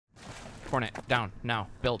Hornet, down, now,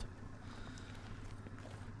 build.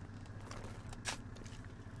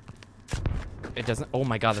 It doesn't, oh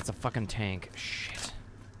my god, that's a fucking tank. Shit.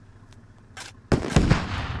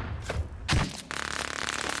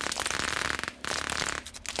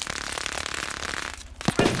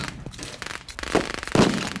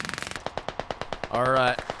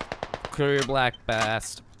 Alright. Clear your black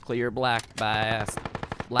blast. Clear your black blast.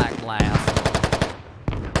 Black blast.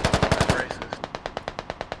 That's racist.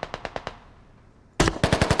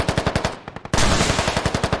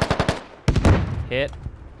 Hit.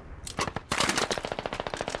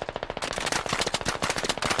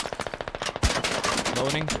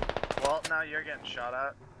 Loading. Well, now you're getting shot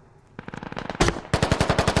at.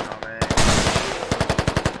 Oh, man.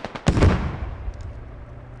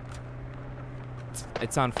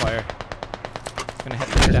 It's on fire. It's gonna hit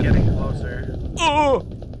It's the getting closer. Oh!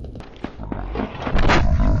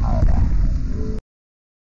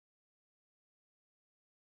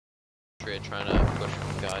 Trying to push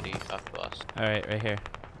Gotti off to us. Alright, right here.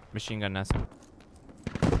 Machine gun nest.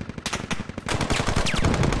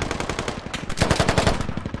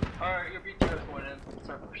 Alright, your B2 is going in.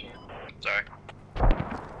 Start pushing. Sorry.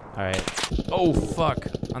 Alright. Oh, fuck.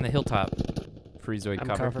 On the hilltop. Freezoid I'm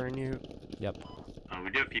cover. covering you. Yep. We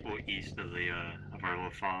do have people east of the of our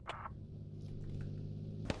little farm.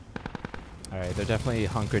 Alright, they're definitely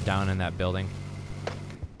hunkered down in that building.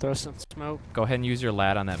 Throw some smoke. Go ahead and use your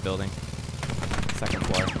lat on that building. Second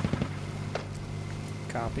floor.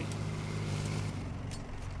 Copy.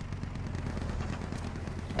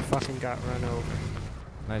 I fucking got run over.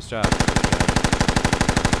 Nice job. They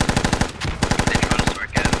trying to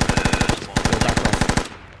start getting the spawn. Go back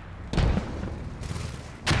west.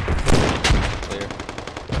 Clear.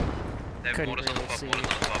 They have Couldn't mortars on the really top, see. mortars on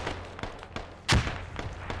the top.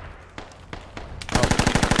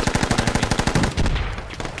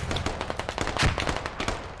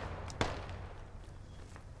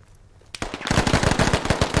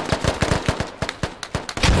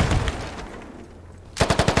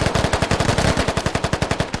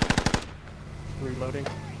 Reloading.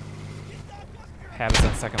 Habit's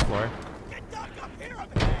on second floor.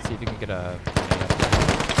 See if you can get a.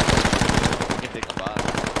 You can take the bot.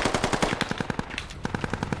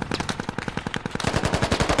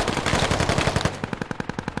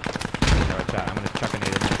 Watch out, I'm gonna chuck a nade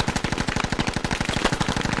in there.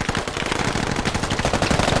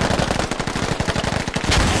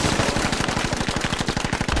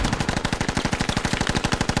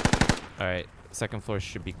 Alright, second floor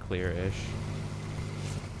should be clear-ish.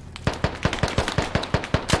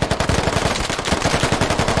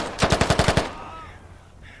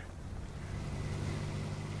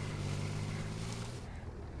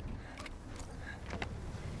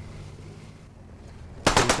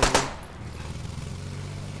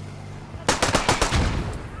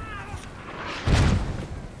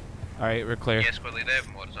 Alright, we're clear. Yes, quickly, they have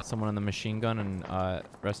mortars on. Someone on the machine gun and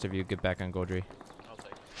rest of you get back on Godry. I'll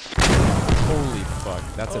take it. Holy fuck,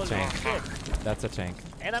 that's a Holy tank. shit. That's a tank.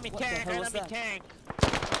 Enemy tank, enemy tank.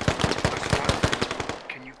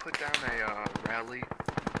 Can you put down a rally?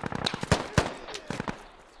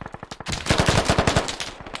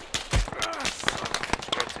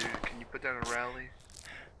 Squad 2, can you put down a rally?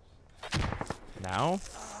 Now?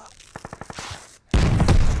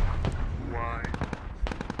 Why?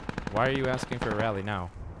 Why are you asking for a rally now?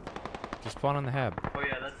 Just spawn on the hab. Oh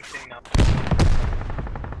yeah, that's the thing now.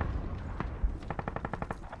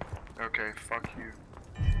 Okay, fuck you.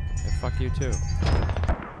 Hey, fuck you too.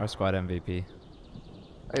 Our squad MVP.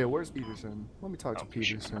 Hey, where's Peterson? Let me talk to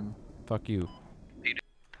Peterson. Fuck you.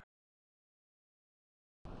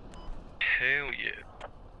 Hell yeah.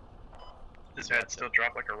 Does that still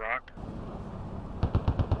drop like a rock?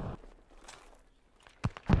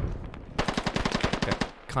 Okay.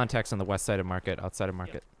 Contacts on the west side of market, outside of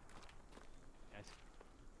market.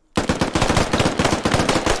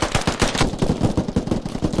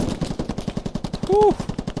 Woo!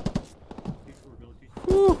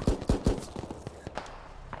 Woo!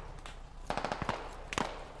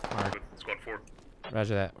 Mark. Squad 4.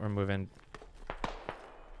 Roger that. We're moving.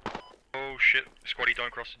 Oh shit, squaddy,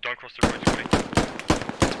 don't cross the road, squaddy.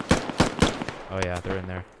 Oh yeah, they're in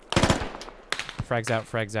there. Frags out,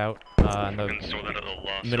 frags out. On the Install that at the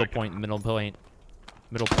last middle second. point, middle point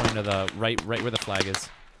of the right where the flag is.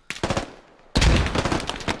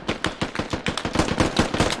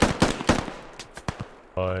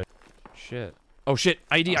 Shit. Oh shit!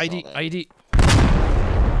 ID, I saw ID, that. ID.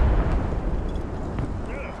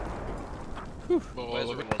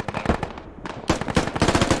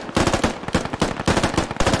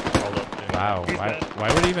 Wow.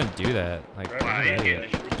 Why would he even do that? Like, what an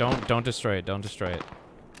idiot. Don't destroy it. Don't destroy it.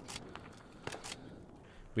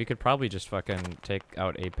 We could probably just fucking take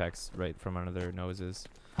out Apex right from under their noses.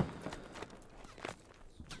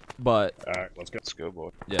 But Alright, let's go, boy.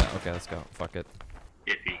 yeah, okay, let's go. Fuck it.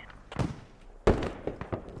 Iffy.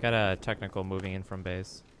 Got a technical moving in from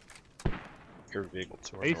base. Your vehicle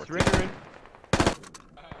to our Hey, north. surrendering.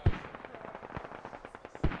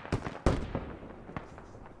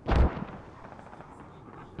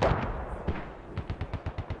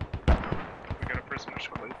 We got a prisoner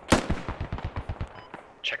shortly.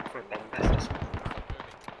 Check for bomb nests.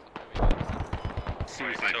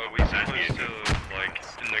 Suicide. So we supposed to like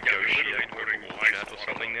negotiate ordering chat or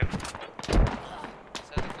something then?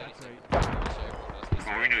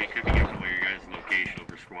 Oh, we know you could be giving away your guys' location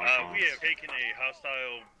over squad We bombs. have taken a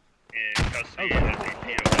hostile in custody as a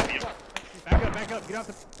POW. Back up, get out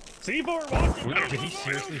the... C4, walking! Did he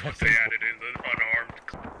seriously have they added in the unarmed?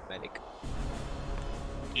 Medic.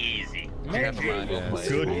 Easy. Yes.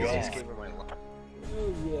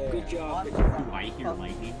 Good Good job. Do I hear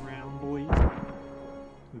lightning round, boys?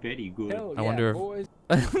 Very good. I wonder if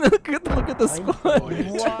look at the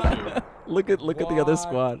squad. look at the other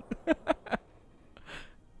squad.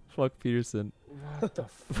 Fuck Peterson. What the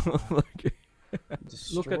fuck?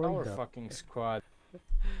 Look at our fucking squad.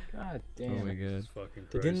 God damn. Oh my god. fucking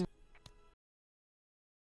They didn't...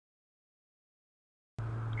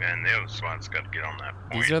 Man, those swans got to get on that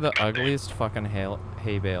point. These are the Goddamn ugliest fucking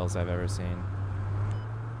hay bales I've ever seen.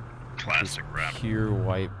 plastic wrap. Pure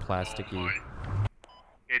white plasticky.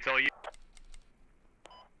 Hey, tell you.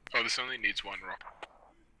 Oh, this only needs one roll.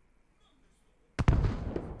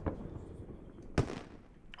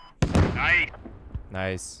 Nice.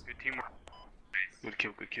 Nice. Good teamwork. Good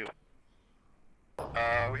kill. Good kill.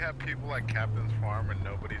 We have people at Captain's Farm and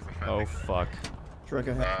nobody's defending. Oh fuck. The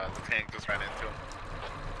tank just ran into him.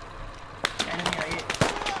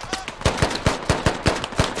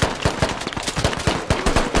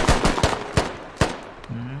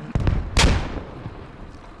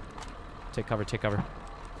 Take cover, take cover.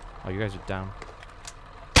 Oh, you guys are down.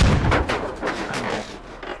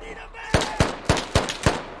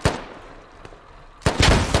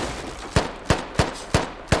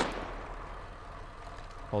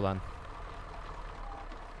 Hold on.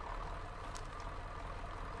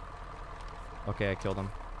 Okay, I killed him.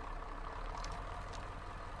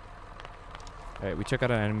 Alright, we took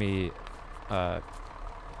out an enemy,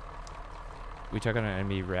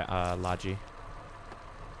 Logi.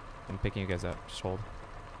 I'm picking you guys up. Just hold.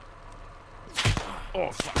 Oh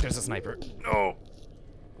fuck, there's a sniper. No!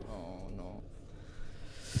 Oh no.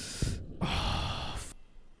 I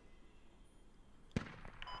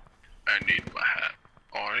need my hat.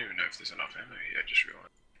 Oh, I don't even know if there's enough ammo here. I just realized.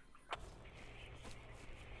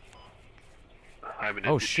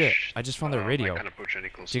 Oh shit, I just found their radio. Kind of push any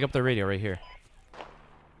closer. Dig up the radio right here.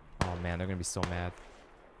 Oh man, they're gonna be so mad.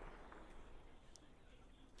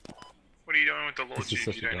 What are you doing with the low This is G?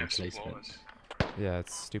 such You a don't dumb have some placement. laws. Yeah,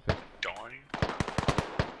 it's stupid. Dying.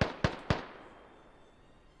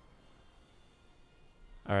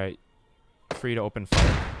 Alright. Free to open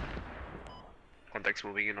fire. Contact's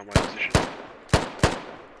moving in on my position.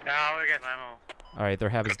 Now we get ammo. Alright, their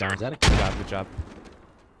hab is down. Is that a Good job, good job.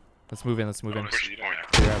 Let's move in, let's move in. Push point.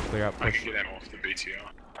 Clear out, I push. can get ammo off the BTR.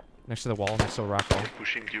 Next to the wall, next to the rock wall.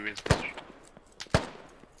 Pushing Durian's position.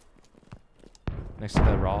 Next to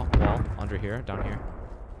the wall, under here, down here.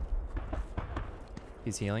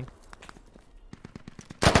 He's healing.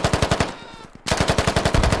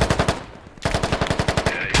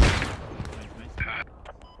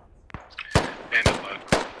 And a lug.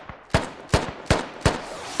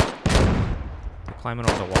 They're climbing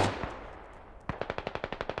over the wall.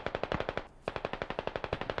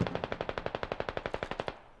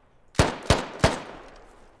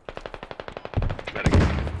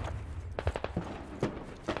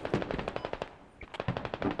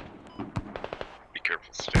 Be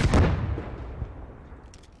careful, Steve.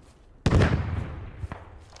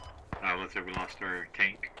 Looks like we lost our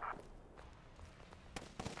tank.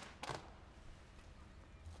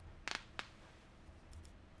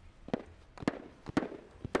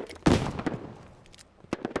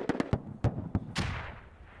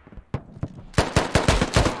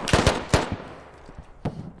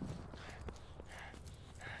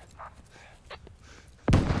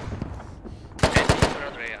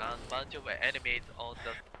 Enemies on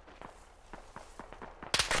the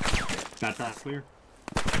That's clear.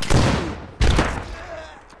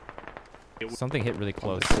 Something hit really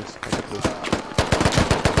close.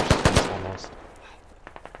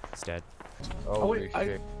 It's dead. Oh, wait,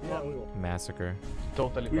 Massacre.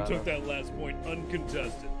 totally We bad. took that last point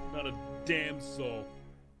uncontested. Not a damn soul.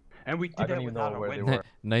 And we I did don't that even without know a where they win. were.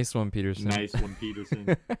 Nice one, Peterson. Nice one,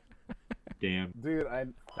 Peterson. Damn. Dude, I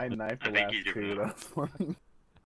knifed I the think last he's your two. man. That's one.